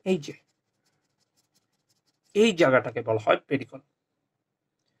 এই জায়গাটাকে বলা হয় পেডিকল।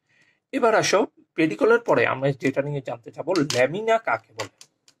 এবার আসো, পেডিকলের পরে আমরা যেটা নিয়ে জানতে চাবো, ল্যামিনা কাকে বলে।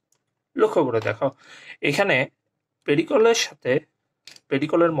 লক্ষ্য করে দেখো, এখানে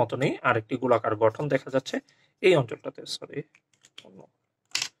পেডিকলের মতনই আরেকটি গোলাকার গঠন দেখা যাচ্ছে এই অঞ্চলটাতে।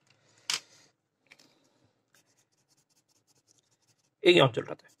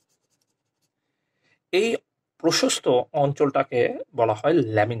 এই প্রশস্ত অঞ্চলটাকে বলা হয়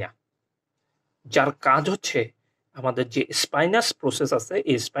ল্যামিনা, যার কাজ হচ্ছে আমাদের যে স্পাইনাস প্রসেস আছে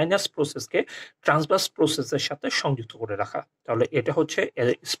এই স্পাইনাস প্রসেসকে ট্রান্সভার্স প্রসেসের সাথে সংযুক্ত করে রাখা। তাহলে এটা হচ্ছে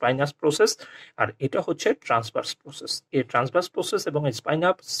স্পাইনাস প্রসেস আর এটা হচ্ছে ট্রান্সভার্স প্রসেস। এই ট্রান্সভার্স প্রসেস এবং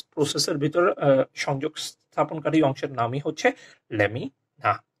স্পাইনাস প্রসেসের ভিতরে সংযোগ স্থাপনকারী অংশের নামই হচ্ছে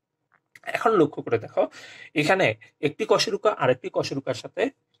ল্যামিনা। এখন লক্ষ্য করে দেখো, এখানে একটি কশেরুকা আরেকটি কশেরুকার সাথে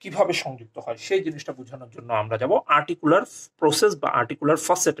কিভাবে সংযুক্ত হয় সেই জিনিসটা বোঝানোর জন্য আমরা যাব আর্টিকুলার প্রসেস বা আর্টিকুলার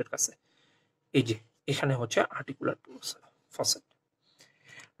ফসেটের কাছে। এই যে এখানে হচ্ছে আর্টিকুলার ফসেট।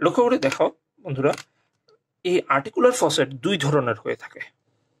 লক্ষ্য করে দেখো বন্ধুরা, এই আর্টিকুলার ফসেট দুই ধরনের হয়ে থাকে।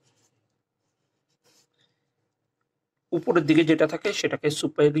 উপরের দিকে যেটা থাকে সেটাকে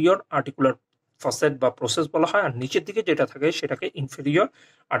সুপেরিয়র আর্টিকুলার ফসেট বা প্রসেস বলা হয়, আর নিচের দিকে যেটা থাকে সেটাকে ইনফেরিয়র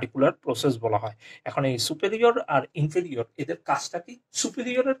আর্টিকুলার প্রসেস বলা হয়। এখন এই সুপেরিয়র আর ইনফেরিয়র এদের কাজটা কি?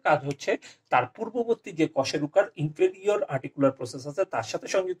 সুপেরিয়রের কাজ হচ্ছে তার পূর্ববর্তী যে কশেরুকার ইনফেরিয়র আর্টিকুলার প্রসেস আছে তার সাথে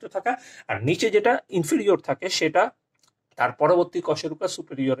সংযুক্ত থাকা, আর নিচে যেটা ইনফেরিয়র থাকে সেটা তার পরবর্তী কশেরুকা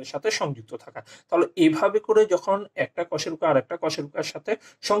সুপেরিয়রের সাথে সংযুক্ত থাকা। তাহলে এইভাবে করে যখন একটা কশেরুকা আর একটা কশেরুকার সাথে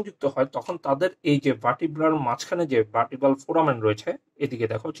সংযুক্ত হয় তখন তাদের এই যে ভার্টিব্রাল মাঝখানে যে ভার্টিব্রাল ফোরামেন রয়েছে, এদিকে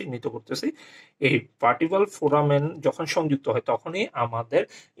দেখো চিহ্নিত করতেছি, এই ভার্টিব্রাল ফোরামেন যখন সংযুক্ত হয় তখনই আমাদের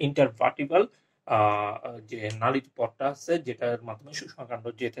ইন্টারভার্টিব্রাল যে নালীর পথটা আছে যেটার মাধ্যমে সুষমাকাণ্ড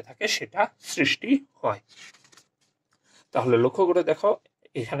যেতে থাকে সেটা সৃষ্টি হয়। তাহলে লক্ষ্য করে দেখো,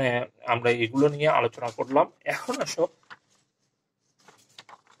 এখানে আমরা এগুলো নিয়ে আলোচনা করলাম। এখন আসো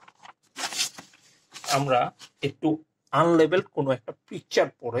আমরা একটু আনলেভেল কোনো একটা পিকচার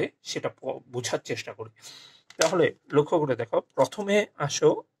পরে সেটা বোঝার চেষ্টা করি। তাহলে লক্ষ্য করে দেখো, প্রথমে আসো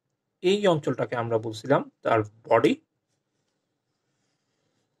এই অঞ্চলটাকে আমরা বলছিলাম তার বডি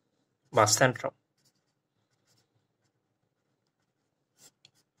বা সেন্ট্রাম।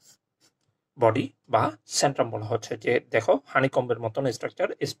 বডি বা সেন্ট্রাম বলা হচ্ছে যে দেখো হানিকম্বের মতন স্ট্রাকচার,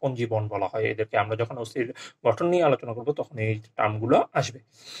 স্পঞ্জি বন বলা হয় এদেরকে। আমরা যখন অস্থির গঠন নিয়ে আলোচনা করব তখন এই টার্মগুলো আসবে।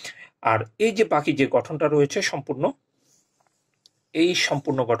 আর এই যে বাকি যে গঠনটা রয়েছে এই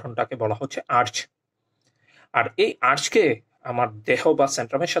সম্পূর্ণ গঠনটাকে বলা হচ্ছে আর্চ। আর এই আর্চকে আমার দেহ বা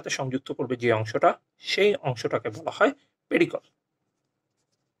সেন্ট্রামের সাথে সংযুক্ত করবে যে অংশটা, সেই অংশটাকে বলা হয় পেডিকল।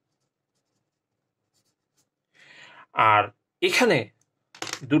 আর এখানে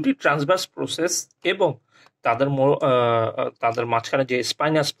দুটি ট্রান্সভার্স প্রসেস এবং তাদের মাঝখানে যে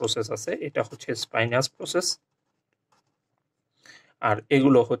স্পাইনাস প্রসেস আছে এটা হচ্ছে স্পাইনাস প্রসেস, আর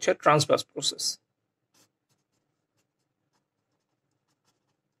এগুলো হচ্ছে ট্রান্সভার্স প্রসেস।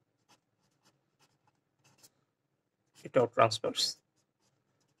 এটাও ট্রান্সভার্স।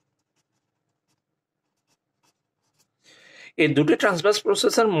 এই দুটি ট্রান্সভার্স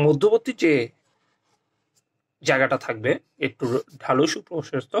প্রসেসের মধ্যবর্তী যে জায়গাটা থাকবে একটু ঢালু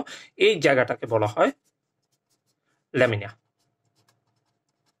সুপ্রশস্ত, এই জায়গাটাকে বলা হয় ল্যামিনা।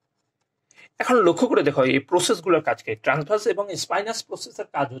 এখন লক্ষ্য করে দেখো এই প্রসেসগুলোর কাজকে, ট্রান্সভার্স এবং স্পাইনাস প্রসেসের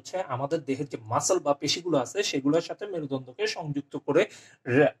কাজ হচ্ছে আমাদের দেহের যে মাসল বা পেশিগুলো আছে সেগুলোর সাথে মেরুদণ্ডকে সংযুক্ত করে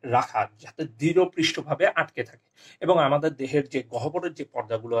রাখা, যাতে দৃঢ় পৃষ্ঠভাবে আটকে থাকে, এবং আমাদের দেহের যে গহ্বরের যে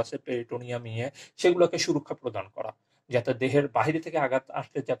পর্দাগুলো আছে পেরিটোনিয়াম নিয়ে সেগুলোকে সুরক্ষা প্রদান করা, যাতে দেহের বাহিরে থেকে আঘাত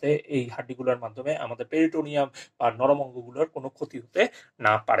আসলে যাতে এই হাড্ডিগুলোর মাধ্যমে আমাদের পেরিটোনিয়াম বা নরম অঙ্গগুলোর কোনো ক্ষতি হতে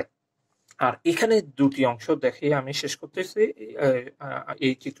না পারে। আর এখানে দুটি অংশ দেখে আমি শেষ করতেছি,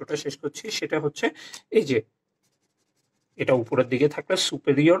 এই চিত্রটা শেষ করছি। সেটা হচ্ছে এই যে এটা উপরের দিকে থাকলে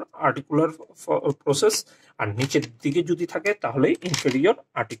সুপেরিয়র আর্টিকুলার প্রসেস, আর নিচের দিকে যদি থাকে তাহলে ইনফেরিয়র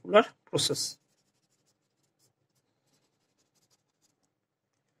আর্টিকুলার প্রসেস।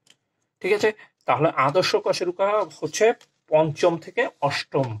 ঠিক আছে, তাহলে আদর্শ কশেরুকা হচ্ছে ৫ম থেকে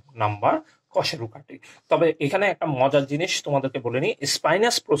 ৮ম নাম্বার কশেরুকাটি। তবে এখানে একটা মজার জিনিস তোমাদেরকে বলে নিই,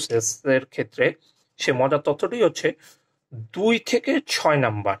 স্পাইনাস প্রসেসের ক্ষেত্রে সে মজার তথ্যটি হচ্ছে ২ থেকে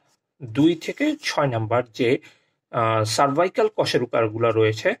 ৬ নাম্বার যে সার্ভাইকাল কশেরুকাগুলো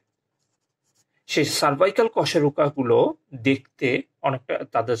রয়েছে, সেই সার্ভাইকাল কশেরুকাগুলো দেখতে অনেকটা,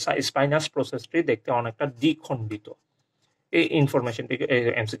 তাদের স্পাইনাস প্রসেসটি দেখতে অনেকটা দ্বিখণ্ডিত। এই ইনফরমেশনটি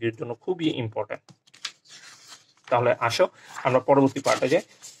এমসিকিউর জন্য খুবই ইম্পর্টেন্ট। তাহলে আসো আমরা পরবর্তী পার্টে যাই।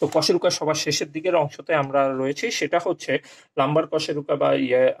 তো কশেরুকা সবার শেষের দিকের অংশতে আমরা রয়েছি, সেটা হচ্ছে লাম্বার কশেরুকা বা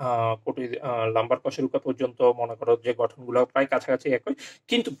কোটি লাম্বার কশেরুকা পর্যন্ত মনে করো যে গঠনগুলো প্রায় কাছাকাছি একই,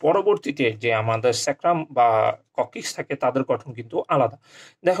 কিন্তু পরবর্তীতে যে আমাদের স্যাক্রাম বা ককিক্স থাকে তাদের গঠন কিন্তু আলাদা।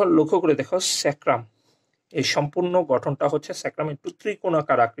 দেখো, লক্ষ্য করে দেখো, স্যাক্রাম এই সম্পূর্ণ গঠনটা হচ্ছে স্যাক্রাম একটু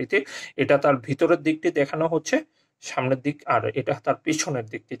ত্রিকোণাকার আকৃতির। এটা তার ভিতরের দিকটি দেখানো হচ্ছে সামনের দিক, আর এটা তার পিছনের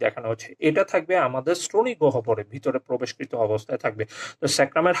দিকটি দেখানো হচ্ছে। এটা থাকবে আমাদের শ্রোণী গহ্বরে ভিতরে প্রবেশকৃত অবস্থায় থাকবে। তো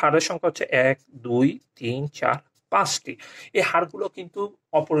স্যাক্রামের হাড়ের সংখ্যা হচ্ছে 1 2 3 4 5টি। এই হাড়গুলো কিন্তু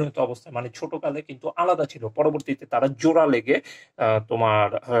অপরিণত অবস্থায়, মানে ছোটকালে কিন্তু আলাদা ছিল, পরবর্তীতে তারা জোড়া লেগে তোমার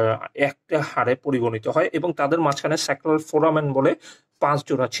একটা হাড়ে পরিগণিত হয়, এবং তাদের মাঝখানে স্যাক্রাল ফোরামেন বলে 5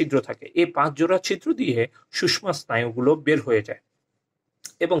 জোড়া ছিদ্র থাকে। এই 5 জোড়া ছিদ্র দিয়ে সুষমা স্নায়ুগুলো বের হয়ে যায়,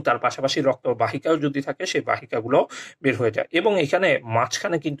 এবং তার পাশাপাশি রক্ত বাহিকাও যদি থাকে সেই বাহিকাগুলো বের হয়ে যায়। এবং এখানে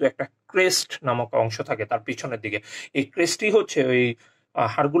মাঝখানে কিন্তু একটা ক্রেস্ট নামক অংশ থাকে তার পিছনের দিকে। এই ক্রেস্টই হচ্ছে ওই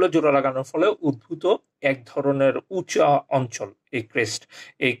হাড়গুলো জোড়া লাগানোর ফলে উদ্ভূত এক ধরনের উঁচা অঞ্চল।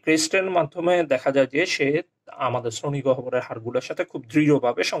 এই ক্রেস্টের মাধ্যমে দেখা যায় যে সে আমাদের শ্রোণীগহ্বরের হাড়গুলোর সাথে খুব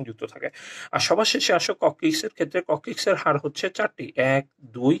দৃঢ়ভাবে সংযুক্ত থাকে। আর সবার শেষে আসো ককিক্সের ক্ষেত্রে। ককিক্সের হাড় হচ্ছে 4টি, 1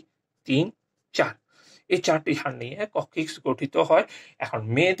 2 3 4। এই 4টি হাড় নিয়ে ককিক্স গঠিত হয়। এখন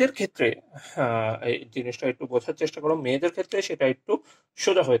মেয়েদের ক্ষেত্রে এই জিনিসটা একটু বোঝার চেষ্টা করো। মেয়েদের ক্ষেত্রে সেটা একটু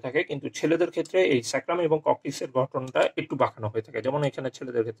সোজা হয়ে থাকে, কিন্তু ছেলেদের ক্ষেত্রে এই স্যাক্রাম এবং ককিক্সের গঠনটা একটু বাঁকানো হয়ে থাকে। যেমন এখানে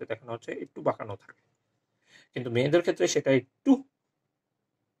ছেলেদের ক্ষেত্রে দেখানো হচ্ছে একটু বাঁকানো থাকে, কিন্তু মেয়েদের ক্ষেত্রে সেটা একটু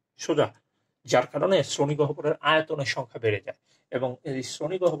সোজা, যার কারণে শ্রোণীগহ্বরের আয়তনের সংখ্যা বেড়ে যায়। এবং এই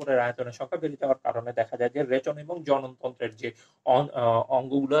শ্রোণীগহ্বরের আয়তনের সংখ্যা বেড়ে যাওয়ার কারণে দেখা যায় যে রেচন এবং জননতন্ত্রের যে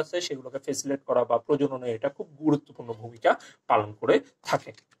অঙ্গগুলো আছে সেগুলোকে ফেসিলেট করা বা প্রজননে এটা খুব গুরুত্বপূর্ণ ভূমিকা পালন করে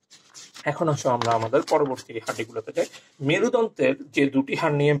থাকে। এখন আসো আমরা আমাদের পরবর্তী হাড্ডিগুলোতে যাই। মেরুদন্তের যে দুটি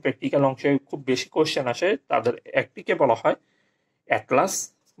হাড় নিয়ে প্র্যাকটিক্যাল অংশে খুব বেশি কোশ্চেন আসে, তাদের একটিকে বলা হয় অ্যাটলাস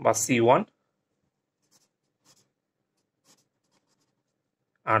বা C1,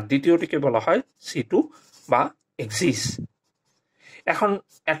 আর দ্বিতীয়টিকে বলা হয় C2 বা এক্সিস। এখন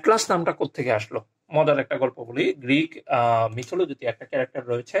অ্যাটলাস নামটা কোত্থেকে আসলো? মজার একটা গল্প বলি। গ্রিক মিথোলজিতে একটা ক্যারেক্টার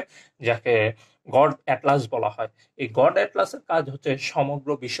রয়েছে যাকে গড অ্যাটলাস বলা হয়। এই গড অ্যাটলাসের কাজ হচ্ছে সমগ্র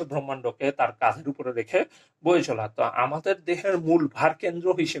বিশ্ব ব্রহ্মাণ্ডকে তার কাঁধের উপরে রেখে বয়ে চলা। তো আমাদের দেহের মূল ভার কেন্দ্র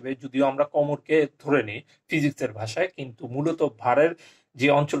হিসেবে যদিও আমরা কোমরকে ধরে নিই ফিজিক্সের ভাষায়, কিন্তু মূলত ভারের যে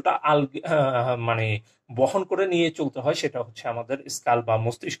অঞ্চলটা মানে বহন করে নিয়ে চলতে হয় সেটা হচ্ছে আমাদের স্কাল বা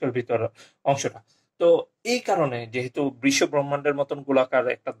মস্তিষ্কের ভিতর অংশটা। তো এই কারণে যেহেতু বিশ্ব ব্রহ্মাণ্ডের মতন গোলাকার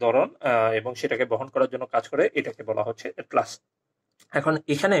একটা ধরন এবং সেটাকে বহন করার জন্য কাজ করে, এটাকে বলা হচ্ছে অ্যাটলাস। এখন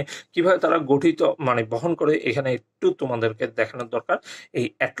এখানে কিভাবে তারা গঠিত মানে বহন করে, এখানে একটু তোমাদেরকে দেখানোর দরকার। এই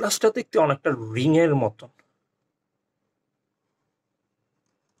অ্যাটলাসটা দেখতে অনেকটা রিং এর মতন।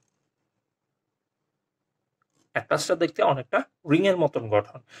 অ্যাটলাসটা দেখতে অনেকটা রিং এর মতন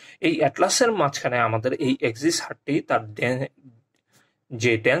গঠন। এই অ্যাটলাসের মাঝখানে আমাদের এই এক্সিস হার্টটি তার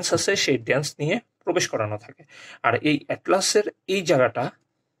যে ড্যান্স আছে সেই ড্যান্স নিয়ে প্রবেশ করানো থাকে। আর এই অ্যাটলাসের এই জায়গাটা,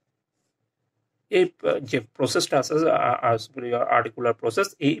 এই যে প্রসেসটা আছে আর্টিকুলার প্রসেস,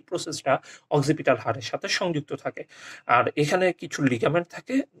 এই প্রসেসটা অক্সিপিটাল হাড়ের সাথে সংযুক্ত থাকে। আর এখানে কিছু লিগামেন্ট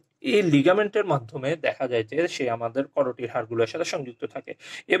থাকে। এই লিগামেন্টের মাধ্যমে দেখা যায় যে সে আমাদের করোটির হাড়গুলোর সাথে সংযুক্ত থাকে,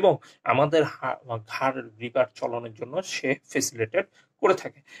 এবং আমাদের ঘাড় গ্রীবার চলনের জন্য সে ফেসিলিটেট করে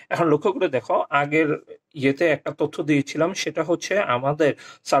থাকে। এখন লক্ষ্য করে দেখো, আগের ইয়েতে একটা তথ্য দিয়েছিলাম, সেটা হচ্ছে আমাদের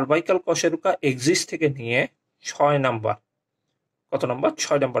সার্ভাইকাল কশেরুকা এক্সিস থেকে নিয়ে 6 নাম্বার, কত নাম্বার,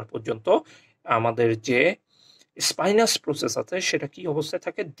 6 নাম্বার পর্যন্ত আমাদের যে স্পাইনাস প্রসেস আছে সেটা কি অবস্থায়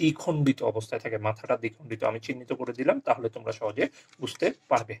থাকে? দ্বিখণ্ডিত অবস্থায় থাকে। মাথাটা দ্বিখণ্ডিত আমি চিহ্নিত করে দিলাম, তাহলে তোমরা সহজে বুঝতে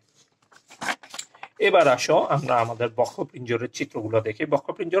পারবে। এবার আসো আমরা আমাদের বক্ষপিঞ্জরের চিত্রগুলো দেখি।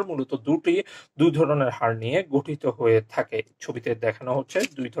 বক্ষপিঞ্জর মূলত দুই ধরনের হাড় নিয়ে গঠিত হয়ে থাকে। ছবিতে দেখানো হচ্ছে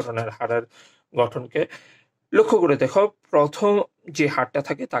 2 ধরনের হাড়ের গঠনকে। লক্ষ্য করে দেখো, প্রথম যে হাড়টা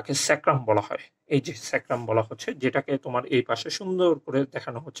থাকে তাকে স্যাক্রাম বলা হয়। এই যে স্যাক্রাম বলা হচ্ছে, যেটাকে তোমার এই পাশে সুন্দর করে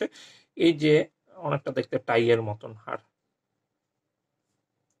দেখানো হচ্ছে। এই যে অনেকটা দেখতে টাইয়ের মতন হাড়।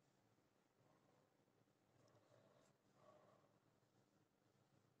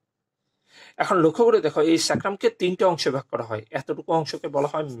 এখন লক্ষ্য করে দেখো, এই স্যাক্রামকে 3টে অংশে ভাগ করা হয়। এতটুকু অংশকে বলা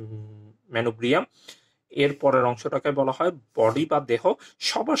হয় ম্যানোব্রিয়াম, এর পরের অংশটাকে বলা হয় বডি বা দেহ,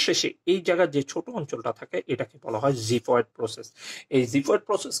 সবার শেষে এই জায়গার যে ছোট অঞ্চলটা থাকে এটাকে বলা হয় জিফয়েড প্রসেস। এই জিফয়েড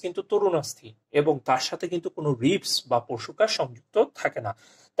প্রসেস কিন্তু তরুণাস্থি, এবং তার সাথে কিন্তু কোনো রিবস বা পশুকা সংযুক্ত থাকে না।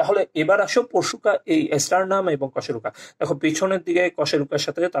 তাহলে এবার আসো পশুকা, এই স্টারনাম এবং কশেরুকা। দেখো পিছনের দিকে কশেরুকার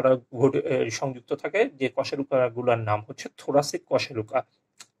সাথে তারা সংযুক্ত থাকে, যে কশেরুকা গুলার নাম হচ্ছে থোরাসিক কশেরুকা।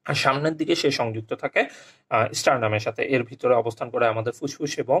 আর সামনের দিকে সে সংযুক্ত থাকে স্টারনামের সাথে। এর ভিতরে অবস্থান করে আমাদের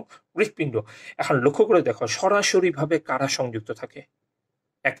ফুসফুস এবং হৃৎপিণ্ড। এখন লক্ষ্য করে দেখো সরাসরি ভাবে কারা সংযুক্ত থাকে।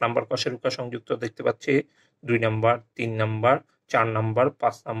 1 নাম্বার কশেরুকা সংযুক্ত দেখতে পাচ্ছি, 2 number, 3 number, 4 number,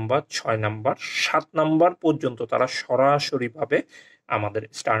 5 number, 6 number, 7 number পর্যন্ত তারা সরাসরি ভাবে আমাদের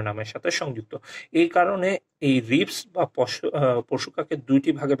স্টারনামের সাথে সংযুক্ত। এই কারণে এই রিবস বা পশুকাকে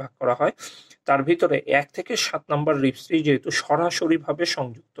 2টি ভাগে ভাগ করা হয়। তার ভিতরে 1 থেকে 7 নাম্বার রিবসটি যেহেতু সরাসরি ভাবে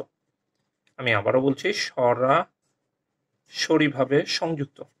সংযুক্ত, আমি আবারও বলছি সরাসরি ভাবে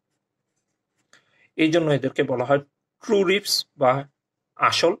সংযুক্ত, এই জন্য এদেরকে বলা হয় ট্রু রিবস বা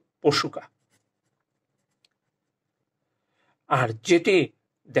আসল পশুকা। আর যেটি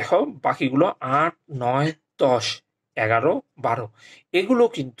দেখো বাকিগুলো 8, 9, 10, 11, 12 এগুলো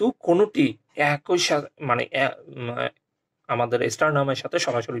কিন্তু কোনোটি একই সাথে মানে আমাদের স্টারনামের সাথে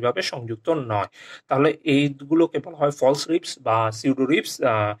সরাসরিভাবে সংযুক্ত নয়। তাহলে এইগুলোকে বলা হয় ফলস রিবস বা সিউডো রিবস।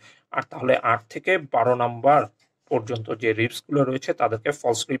 আর তাহলে 8 থেকে 12 নাম্বার পর্যন্ত যে রিবসগুলো রয়েছে তাদেরকে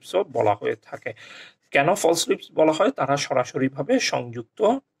ফলস রিবসও বলা হয়ে থাকে। কেন ফলস রিবস বলা হয়? তারা সরাসরিভাবে সংযুক্ত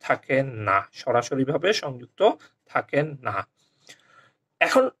থাকেন না, সরাসরিভাবে সংযুক্ত থাকেন না।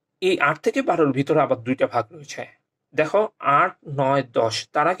 এখন এই 8 থেকে 12-র ভিতরে আবার 2টা ভাগ রয়েছে। দেখো 8, 9, 10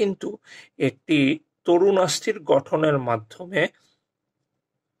 তারা কিন্তু একটি তরুণাস্থির গঠনের মাধ্যমে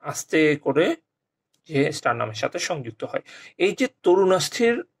আস্তে করে যে স্টারনামের সাথে সংযুক্ত হয়। এই যে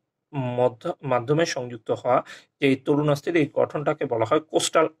তরুণাস্থির মাধ্যমে সংযুক্ত হওয়া, যে তরুণাস্থির এই গঠনটাকে বলা হয়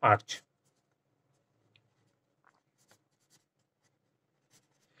কোস্টাল আর্চ।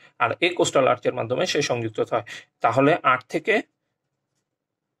 আর এই কোস্টাল আর্চের মাধ্যমে সে সংযুক্ত হয়। তাহলে 8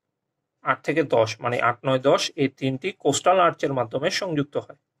 থেকে 10 মানে 8, 9, 10 এই 3টি কোস্টাল আর্চের মাধ্যমে সংযুক্ত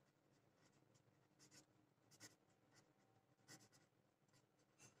হয়।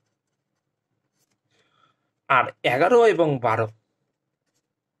 আর 11 এবং 12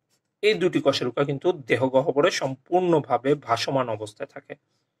 এই 2টি কশেরুকা কিন্তু দেহগহ্বরে সম্পূর্ণভাবে ভাসমান অবস্থায় থাকে।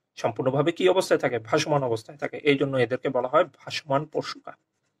 সম্পূর্ণভাবে কি অবস্থায় থাকে? ভাসমান অবস্থায় থাকে। এই জন্য এদেরকে বলা হয় ভাসমান পশুকা।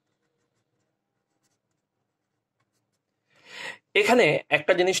 এখানে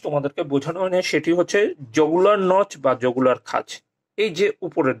একটা জিনিস তোমাদেরকে বোঝানো হয় না, সেটি হচ্ছে জগুলার নচ বা জগুলার খাঁজ। এই যে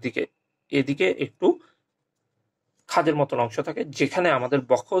উপরের দিকে এদিকে একটু খাঁজের মতন অংশ থাকে, যেখানে আমাদের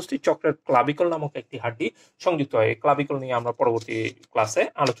বক্ষস্থি চক্রের ক্লাবিকল নামক একটি হাড্ডি সংযুক্ত হয়। এই ক্লাবিকল নিয়ে আমরা পরবর্তী ক্লাসে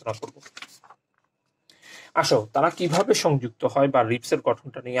আলোচনা করব। আসো তারা কিভাবে সংযুক্ত হয় বা রিবসের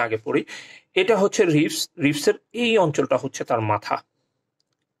গঠনটা নিয়ে আগে পড়ি। এটা হচ্ছে রিবস। রিবসের এই অঞ্চলটা হচ্ছে তার মাথা,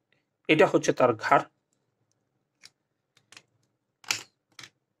 এটা হচ্ছে তার ঘাড়।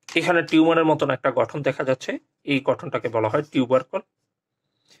 এখানে টিউমারের মতন একটা গঠন দেখা যাচ্ছে, এই গঠনটাকে বলা হয় টিউবারকল।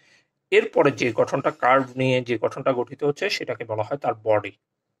 এরপরে যে গঠনটা কার্ভ নিয়ে যে গঠনটা গঠিত হচ্ছে সেটাকে বলা হয় তার বডি।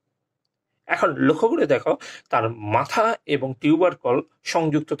 এখন লক্ষ্য করে দেখো তার মাথা এবং টিউবারকল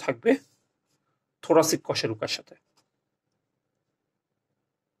সংযুক্ত থাকবে থোরাসিক কশেরুকার সাথে।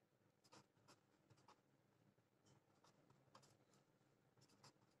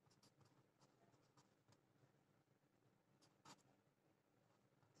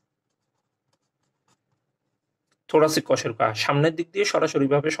 থোরাসিক কশেরুকা সামনের দিক দিয়ে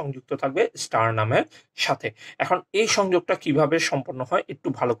সরাসরিভাবে সংযুক্ত থাকবে স্টারনামের সাথে। এখন এই সংযোগটা কিভাবে সম্পন্ন হয় একটু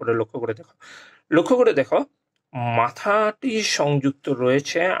ভালো করে লক্ষ্য করে দেখো মাথাটি সংযুক্ত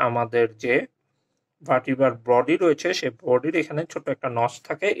রয়েছে আমাদের যে ভার্টিব্রাল বডি রয়েছে, সেই বডির এখানে ছোট একটা নচ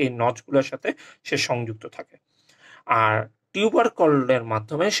থাকে, এই নচগুলোর সাথে সে সংযুক্ত থাকে। আর টিউবারকলের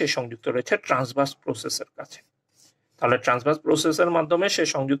মাধ্যমে সে সংযুক্ত রয়েছে ট্রান্সভার্স প্রসেসের কাছে। তাহলে ট্রান্সভার্স প্রসেসের মাধ্যমে সে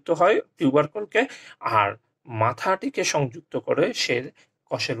সংযুক্ত হয় টিউবারকলকে, আর মাথাটিকে সংযুক্ত করে সে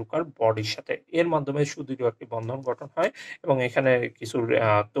কশেরুকার বডির সাথে। এর মাধ্যমে সুদৃঢ় একটি বন্ধন গঠন হয় এবং এখানে কিছু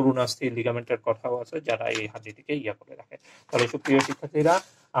তরুণাস্থি লিগামেন্টের কথাও আছে যারা এই হাড্ডিটিকে করে রাখে। তাহলে সুপ্রিয় শিক্ষার্থীরা,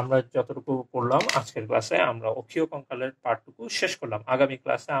 আমরা যতটুকু পড়লাম আজকের ক্লাসে, আমরা অক্ষীয় কঙ্কালের পার্টটুকু শেষ করলাম। আগামী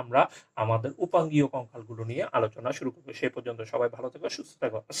ক্লাসে আমরা আমাদের উপাঙ্গীয় কঙ্কালগুলো নিয়ে আলোচনা শুরু করবো। সেই পর্যন্ত সবাই ভালো থেকো, সুস্থ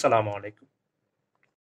থাকো। আসসালামু আলাইকুম।